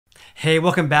Hey,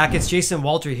 welcome back. It's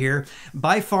JWalter here.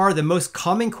 By far, the most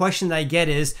common question that I get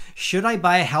is, should I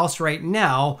buy a house right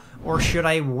now or should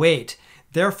I wait?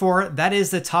 Therefore, that is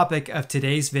the topic of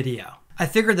today's video. I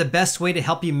figured the best way to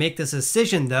help you make this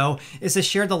decision, though, is to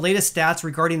share the latest stats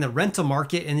regarding the rental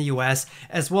market in the US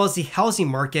as well as the housing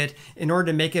market in order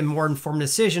to make a more informed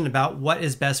decision about what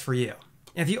is best for you.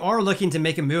 If you are looking to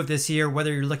make a move this year,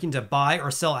 whether you're looking to buy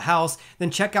or sell a house,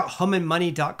 then check out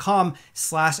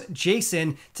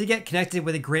homeandmoney.com/Jason to get connected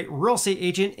with a great real estate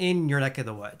agent in your neck of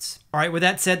the woods. All right, with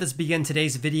that said, let's begin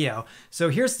today's video. So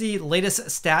here's the latest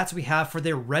stats we have for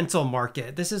the rental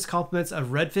market. This is compliments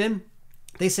of Redfin.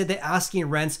 They said that asking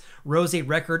rents rose a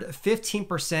record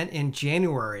 15% in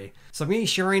January. So I'm going to be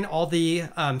sharing all the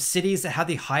cities that had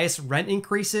the highest rent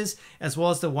increases, as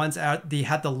well as the ones that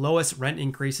had the lowest rent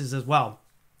increases as well.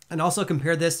 And also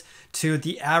compare this to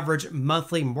the average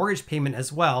monthly mortgage payment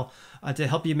as well to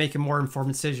help you make a more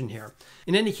informed decision here.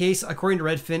 In any case, according to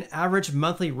Redfin, average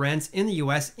monthly rents in the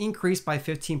US increased by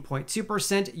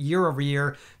 15.2% year over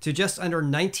year to just under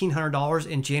 $1,900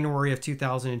 in January of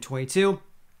 2022.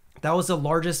 That was the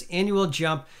largest annual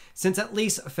jump since at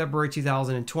least February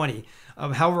 2020.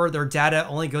 However, their data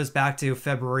only goes back to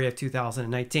February of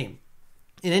 2019.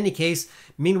 In any case,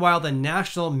 meanwhile, the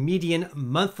national median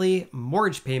monthly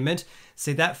mortgage payment,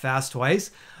 say that fast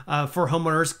twice, for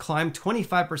homeowners climbed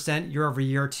 25% year over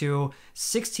year to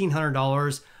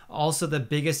 $1,600. Also the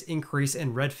biggest increase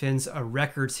in Redfin's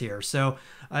records here. So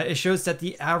it shows that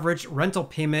the average rental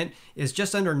payment is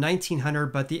just under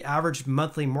 $1,900, but the average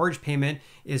monthly mortgage payment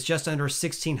is just under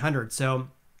 $1,600. So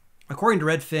according to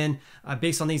Redfin,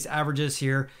 based on these averages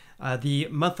here, the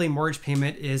monthly mortgage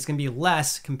payment is going to be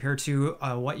less compared to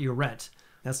what you rent.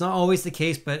 That's not always the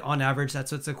case, but on average,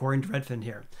 that's what's according to Redfin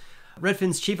here.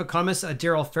 Redfin's chief economist,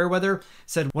 Daryl Fairweather,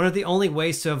 said one of the only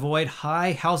ways to avoid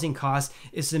high housing costs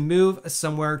is to move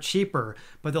somewhere cheaper,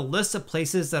 but the list of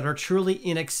places that are truly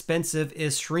inexpensive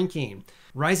is shrinking.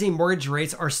 Rising mortgage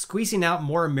rates are squeezing out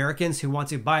more Americans who want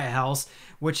to buy a house,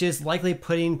 which is likely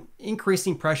putting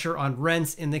increasing pressure on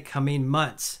rents in the coming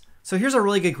months. So here's a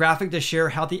really good graphic to share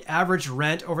how the average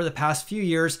rent over the past few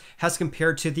years has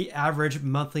compared to the average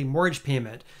monthly mortgage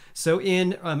payment. So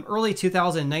in early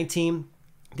 2019,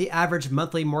 the average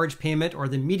monthly mortgage payment, or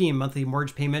the median monthly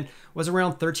mortgage payment, was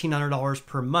around $1,300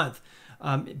 per month.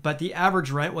 But the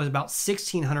average rent was about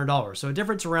 $1,600, so a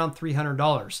difference around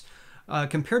 $300.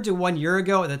 Compared to 1 year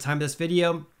ago at the time of this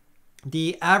video,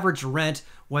 the average rent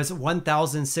was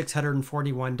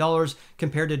 $1,641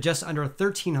 compared to just under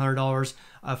 $1,300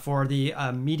 for the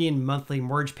median monthly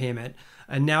mortgage payment.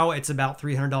 And now it's about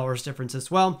 $300 difference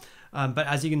as well. But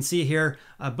as you can see here,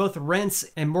 both rents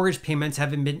and mortgage payments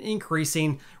haven't been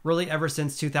increasing really ever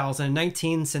since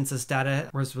 2019, since this data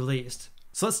was released.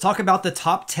 So let's talk about the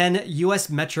top 10 US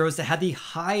metros that had the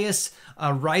highest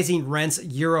rising rents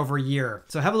year over year.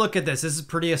 So have a look at this. This is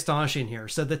pretty astonishing here.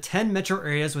 So the 10 metro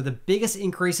areas with the biggest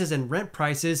increases in rent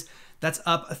prices, that's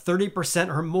up 30%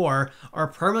 or more, are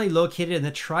primarily located in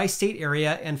the tri-state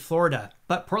area and Florida.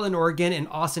 But Portland, Oregon and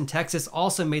Austin, Texas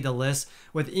also made the list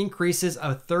with increases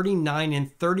of 39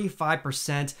 and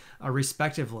 35%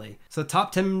 respectively. So the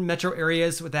top 10 metro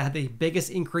areas that had the biggest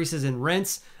increases in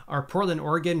rents are Portland,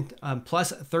 Oregon,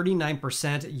 plus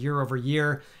 39% year over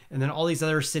year. And then all these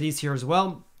other cities here as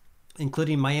well,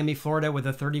 including Miami, Florida, with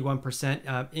a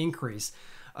 31% increase.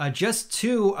 Just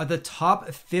 2 of the top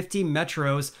 50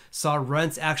 metros saw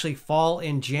rents actually fall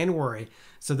in January.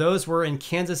 So those were in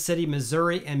Kansas City,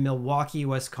 Missouri, and Milwaukee,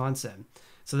 Wisconsin.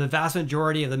 So the vast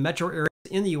majority of the metro areas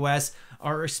in the US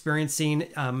are experiencing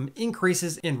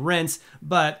increases in rents,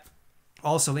 but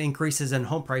also increases in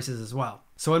home prices as well.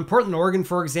 So in Portland, Oregon,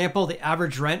 for example, the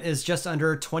average rent is just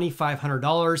under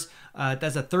 $2,500.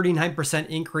 That's a 39%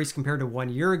 increase compared to 1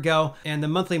 year ago. And the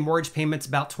monthly mortgage payment's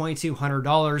about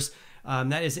 $2,200.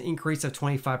 That is an increase of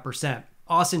 25%.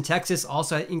 Austin, Texas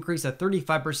also had an increase of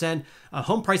 35%.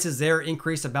 Home prices there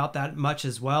increased about that much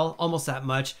as well, almost that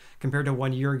much compared to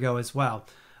 1 year ago as well.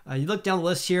 You look down the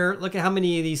list here, look at how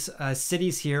many of these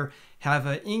cities here have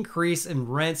an increase in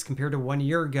rents compared to 1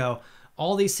 year ago.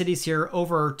 All these cities here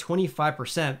over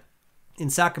 25%. In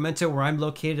Sacramento, where I'm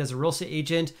located as a real estate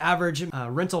agent, average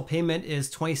rental payment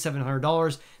is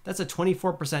 $2,700. That's a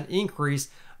 24% increase,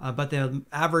 but the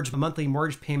average monthly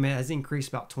mortgage payment has increased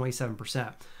about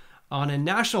 27%. On a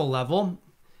national level,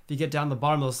 if you get down the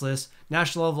bottom of this list,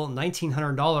 national level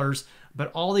 $1,900,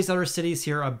 but all these other cities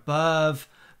here above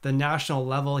the national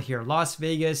level here: Las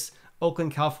Vegas,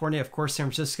 Oakland, California, of course, San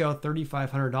Francisco,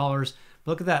 $3,500.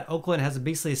 But look at that, Oakland has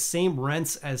basically the same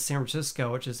rents as San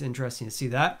Francisco, which is interesting to see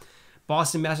that.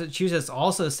 Boston, Massachusetts,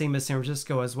 also the same as San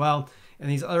Francisco as well. And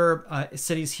these other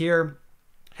cities here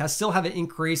still have an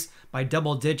increase by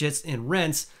double digits in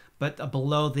rents, but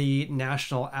below the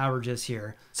national averages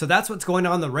here. So that's what's going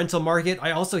on in the rental market. I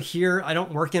also hear, I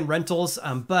don't work in rentals,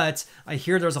 but I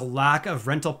hear there's a lack of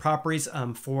rental properties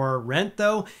for rent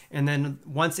though. And then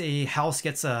once a house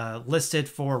gets listed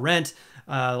for rent,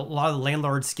 a lot of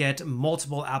landlords get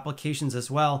multiple applications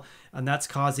as well. And that's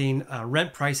causing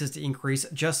rent prices to increase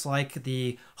just like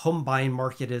the home buying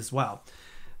market as well.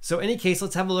 So in any case,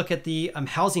 let's have a look at the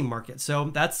housing market.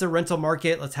 So that's the rental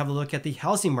market. Let's have a look at the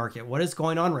housing market. What is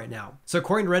going on right now? So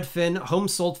according to Redfin,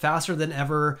 homes sold faster than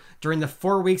ever during the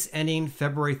 4 weeks ending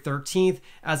February 13th,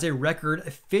 as a record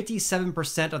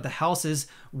 57% of the houses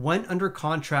went under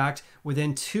contract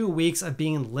within 2 weeks of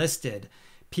being listed.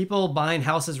 People buying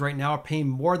houses right now are paying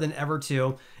more than ever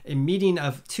to a median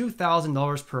of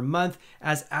 $2,000 per month,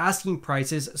 as asking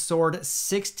prices soared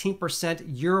 16%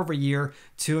 year over year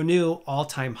to a new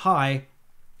all-time high,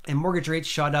 and mortgage rates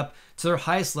shot up to their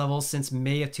highest levels since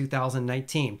May of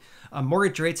 2019.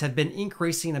 Mortgage rates have been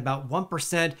increasing about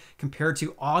 1% compared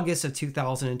to August of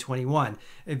 2021,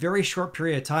 a very short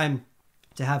period of time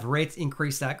to have rates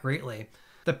increase that greatly.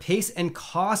 The pace and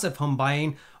cost of home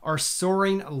buying are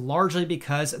soaring largely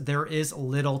because there is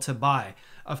little to buy.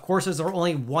 Of course, if there's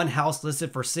only one house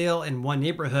listed for sale in one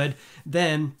neighborhood,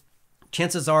 then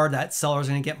chances are that sellers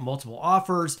are going to get multiple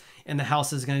offers and the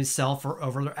house is going to sell for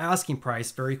over their asking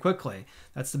price very quickly.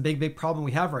 That's the big problem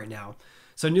we have right now.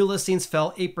 So new listings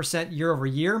fell 8% year over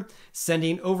year,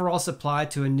 sending overall supply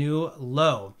to a new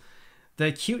low. The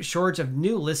acute shortage of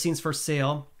new listings for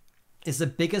sale is the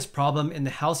biggest problem in the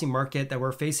housing market that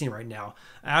we're facing right now.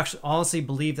 I actually honestly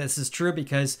believe this is true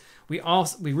because we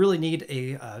really need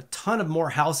a ton of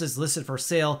more houses listed for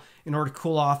sale in order to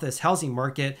cool off this housing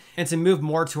market and to move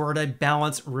more toward a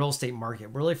balanced real estate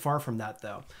market. We're really far from that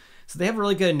though. So they have a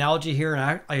really good analogy here,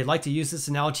 and I'd like to use this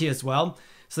analogy as well.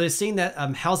 So they're saying that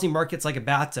housing market's like a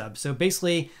bathtub. So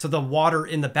basically, the water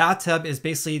in the bathtub is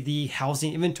basically the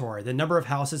housing inventory, the number of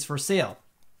houses for sale.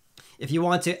 If you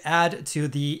want to add to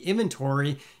the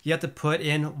inventory, you have to put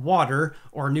in water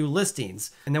or new listings.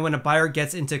 And then when a buyer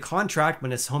gets into contract, when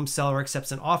his home seller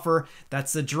accepts an offer,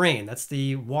 that's the drain. That's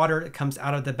the water that comes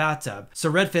out of the bathtub.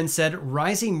 So Redfin said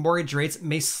rising mortgage rates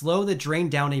may slow the drain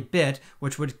down a bit,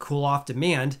 which would cool off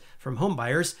demand from home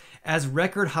buyers, as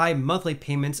record high monthly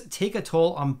payments take a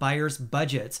toll on buyers'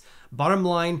 budgets. Bottom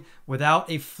line,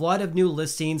 without a flood of new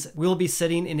listings, we'll be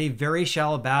sitting in a very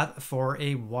shallow bath for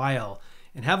a while.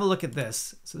 And have a look at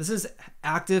this. So this is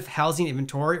active housing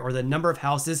inventory, or the number of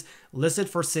houses listed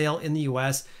for sale in the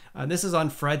US. This is on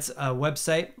Fred's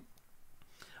website,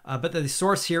 but the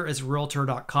source here is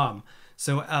realtor.com.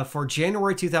 So for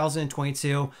January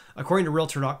 2022, according to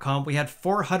realtor.com, we had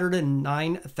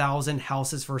 409,000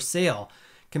 houses for sale.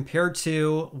 Compared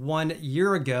to 1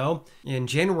 year ago, in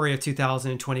January of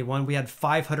 2021, we had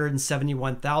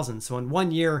 571,000. So in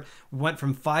 1 year, we went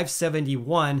from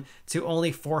 571 to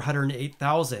only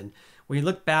 408,000. When you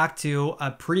look back to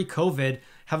pre-COVID,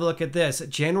 have a look at this.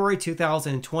 January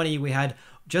 2020, we had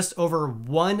just over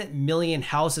 1 million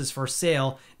houses for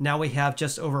sale. Now we have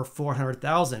just over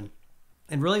 400,000.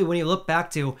 And really, when you look back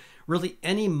to really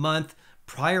any month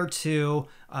prior to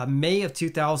May of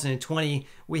 2020,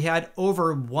 we had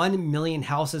over 1 million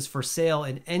houses for sale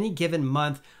in any given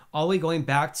month, all the way going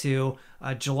back to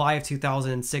July of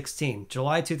 2016.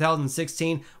 July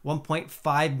 2016,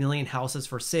 1.5 million houses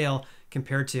for sale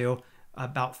compared to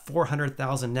about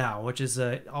 400,000 now, which is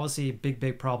obviously a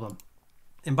big problem.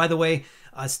 And by the way,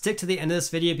 stick to the end of this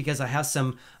video because I have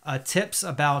some tips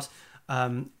about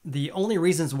the only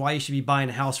reasons why you should be buying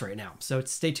a house right now. So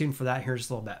stay tuned for that here in just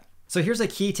a little bit. So here's the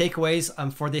key takeaways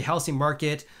for the housing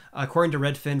market, according to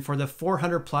Redfin, for the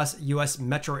 400 plus US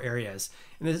metro areas.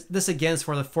 And this again is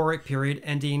for the 4-week period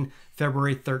ending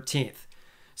February 13th.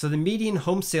 So the median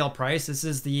home sale price, this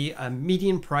is the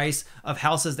median price of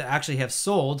houses that actually have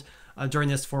sold during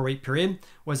this 4-week period,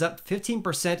 was up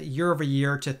 15% year over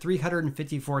year to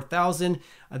 354,000.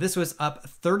 This was up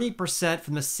 30%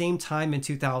 from the same time in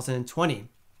 2020.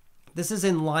 This is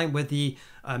in line with the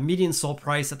median sold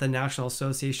price that the National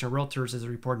Association of Realtors is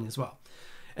reporting as well.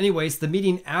 Anyways, the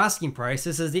median asking price,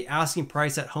 this is the asking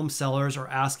price that home sellers are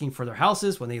asking for their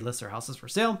houses when they list their houses for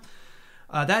sale.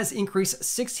 That has increased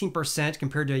 16%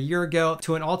 compared to a year ago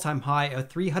to an all-time high of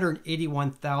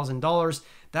 $381,000.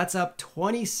 That's up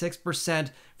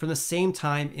 26% from the same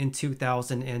time in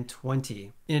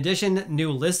 2020. In addition,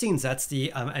 new listings, that's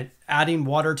the adding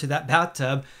water to that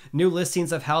bathtub, new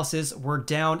listings of houses were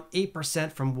down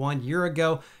 8% from 1 year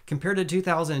ago. Compared to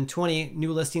 2020,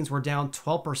 new listings were down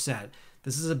 12%.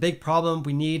 This is a big problem.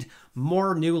 We need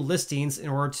more new listings in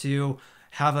order to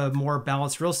have a more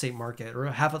balanced real estate market, or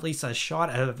have at least a shot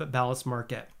at a balanced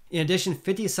market. In addition,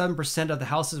 57% of the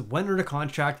houses went under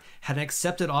contract had an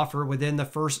accepted offer within the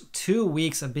first 2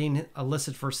 weeks of being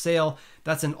listed for sale.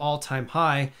 That's an all-time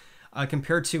high.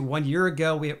 Compared to 1 year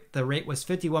ago, the rate was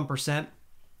 51%.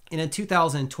 And in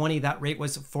 2020, that rate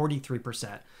was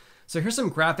 43%. So here's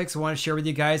some graphics I want to share with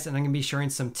you guys, and I'm going to be sharing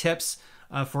some tips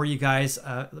for you guys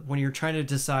when you're trying to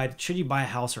decide, should you buy a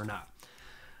house or not.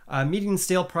 Median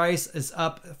sale price is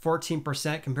up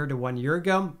 14% compared to 1 year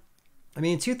ago.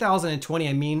 In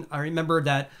 2020, I remember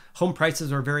that home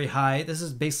prices were very high. This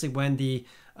is basically when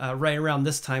right around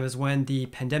this time is when the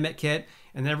pandemic hit.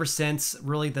 And ever since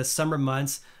really the summer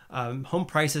months, home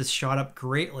prices shot up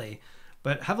greatly.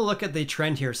 But have a look at the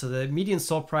trend here. So the median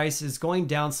sold price is going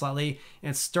down slightly and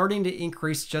it's starting to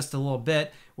increase just a little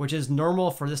bit, which is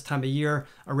normal for this time of year.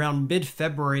 Around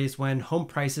mid-February is when home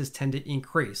prices tend to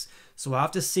increase. So we'll have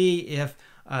to see if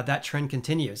that trend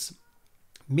continues.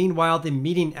 Meanwhile, the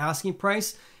median asking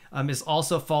price is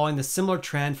also following the similar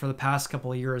trend for the past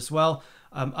couple of years as well,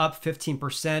 up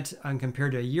 15%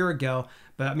 compared to a year ago.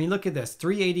 But look at this,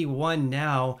 $381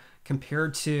 now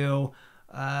compared to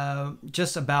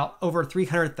just about over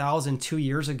 $300,000 2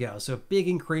 years ago. So a big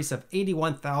increase of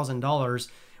 $81,000,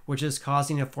 which is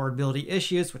causing affordability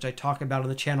issues, which I talk about on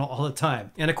the channel all the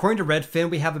time. And according to Redfin,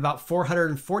 we have about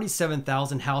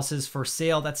 447,000 houses for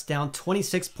sale. That's down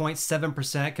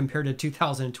 26.7% compared to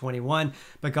 2021.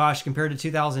 But gosh, compared to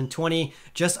 2020,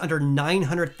 just under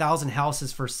 900,000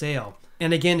 houses for sale.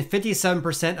 And again,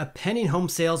 57% of pending home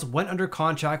sales went under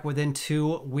contract within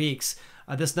 2 weeks.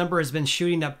 This number has been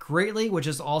shooting up greatly, which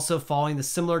is also following the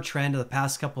similar trend of the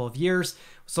past couple of years.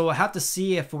 So we'll have to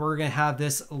see if we're going to have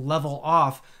this level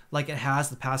off like it has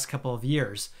the past couple of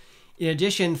years. In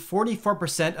addition,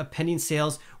 44% of pending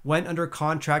sales went under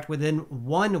contract within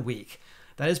 1 week.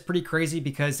 That is pretty crazy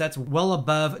because that's well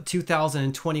above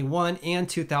 2021 and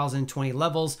 2020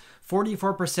 levels,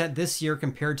 44% this year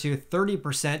compared to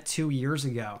 30% 2 years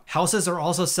ago. Houses are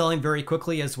also selling very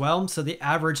quickly as well. So the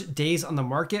average days on the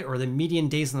market, or the median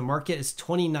days on the market, is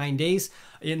 29 days.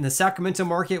 In the Sacramento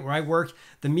market where I work,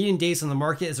 the median days on the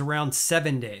market is around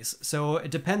 7 days. So it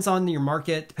depends on your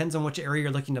market, depends on which area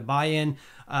you're looking to buy in.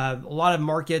 A lot of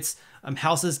markets,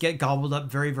 houses get gobbled up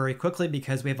very, very quickly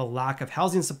because we have a lack of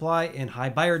housing supply and high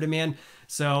buyer demand.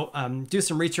 So do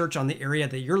some research on the area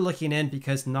that you're looking in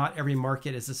because not every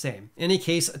market is the same. In any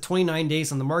case, 29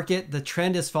 days on the market, the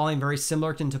trend is falling very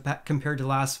similar compared to the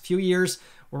last few years,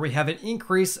 where we have an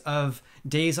increase of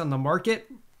days on the market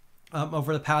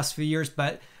over the past few years,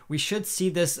 but we should see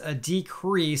this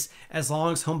decrease as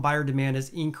long as home buyer demand is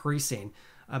increasing.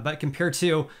 But compared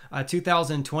to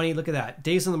 2020, look at that.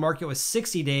 Days on the market was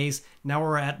 60 days. Now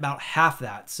we're at about half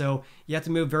that. So you have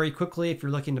to move very quickly if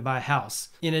you're looking to buy a house.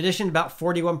 In addition, about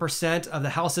 41% of the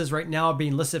houses right now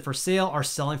being listed for sale are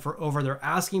selling for over their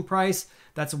asking price.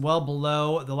 That's well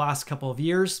below the last couple of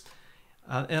years.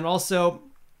 And also,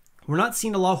 we're not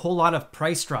seeing a whole lot of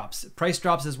price drops. Price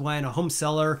drops is when a home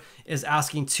seller is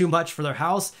asking too much for their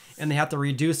house and they have to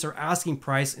reduce their asking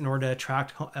price in order to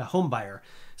attract a home buyer.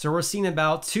 So we're seeing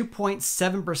about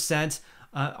 2.7%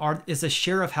 is a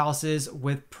share of houses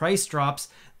with price drops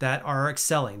that are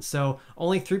excelling. So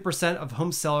only 3% of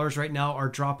home sellers right now are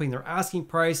dropping their asking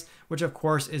price, which of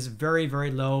course is very,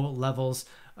 very low levels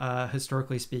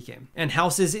historically speaking. And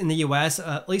houses in the US,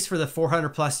 at least for the 400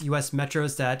 plus US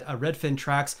metros that Redfin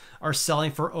tracks, are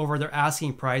selling for over their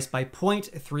asking price by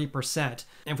 0.3%.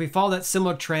 And if we follow that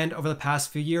similar trend over the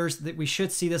past few years, that we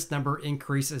should see this number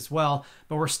increase as well.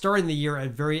 But we're starting the year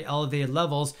at very elevated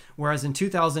levels, whereas in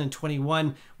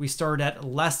 2021, we started at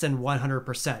less than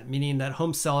 100%, meaning that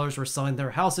home sellers were selling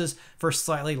their houses for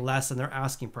slightly less than their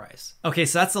asking price. Okay,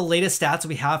 so that's the latest stats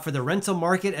we have for the rental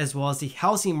market as well as the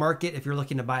housing market if you're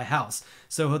looking to buy a house.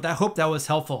 So I hope that was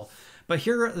helpful. But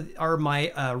here are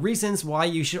my reasons why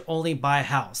you should only buy a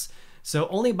house. So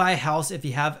only buy a house if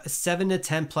you have 7 to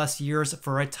 10 plus years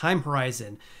for a time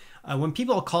horizon. When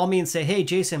people call me and say, hey,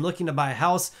 Jason, I'm looking to buy a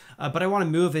house, but I want to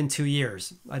move in 2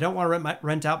 years. I don't want to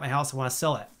rent out my house. I want to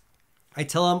sell it. I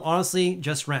tell them, honestly,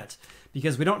 just rent,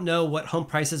 because we don't know what home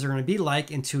prices are going to be like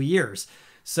in 2 years.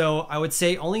 So I would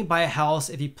say only buy a house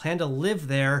if you plan to live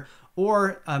there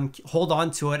or hold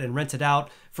on to it and rent it out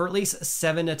for at least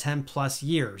 7 to 10 plus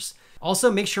years. Also,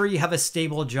 make sure you have a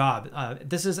stable job.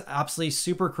 This is absolutely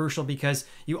super crucial because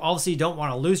you obviously don't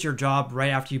want to lose your job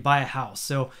right after you buy a house.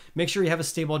 So make sure you have a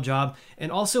stable job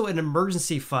and also an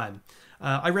emergency fund.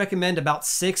 I recommend about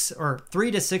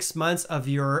 3 to 6 months of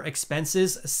your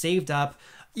expenses saved up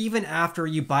even after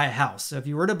you buy a house. So if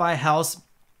you were to buy a house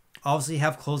obviously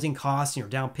have closing costs,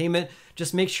 down payment.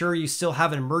 Just make sure you still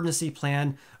have an emergency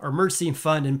plan or emergency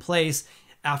fund in place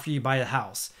after you buy the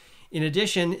house. In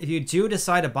addition, if you do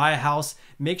decide to buy a house,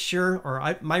 make sure,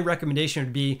 my recommendation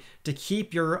would be to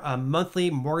keep your monthly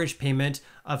mortgage payment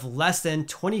of less than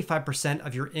 25%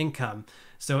 of your income.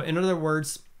 So in other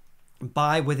words,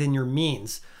 buy within your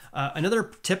means.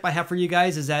 Another tip I have for you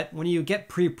guys is that when you get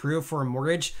pre-approved for a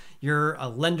mortgage, your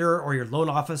lender or your loan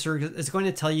officer is going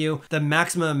to tell you the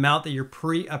maximum amount that you're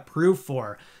pre-approved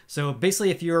for. So basically,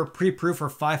 if you're pre-approved for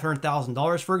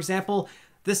 $500,000, for example,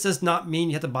 this does not mean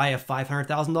you have to buy a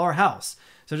 $500,000 house.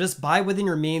 So just buy within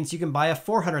your means. You can buy a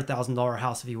 $400,000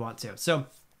 house if you want to. So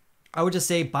I would just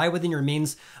say buy within your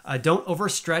means. Don't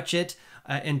overstretch it.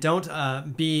 And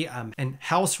don't be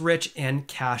house rich and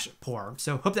cash poor.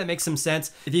 So hope that makes some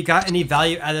sense. If you got any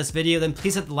value out of this video, then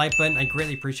please hit the like button. I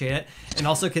greatly appreciate it. And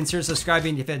also consider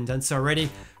subscribing if you haven't done so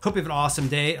already. Hope you have an awesome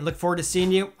day and look forward to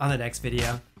seeing you on the next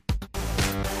video.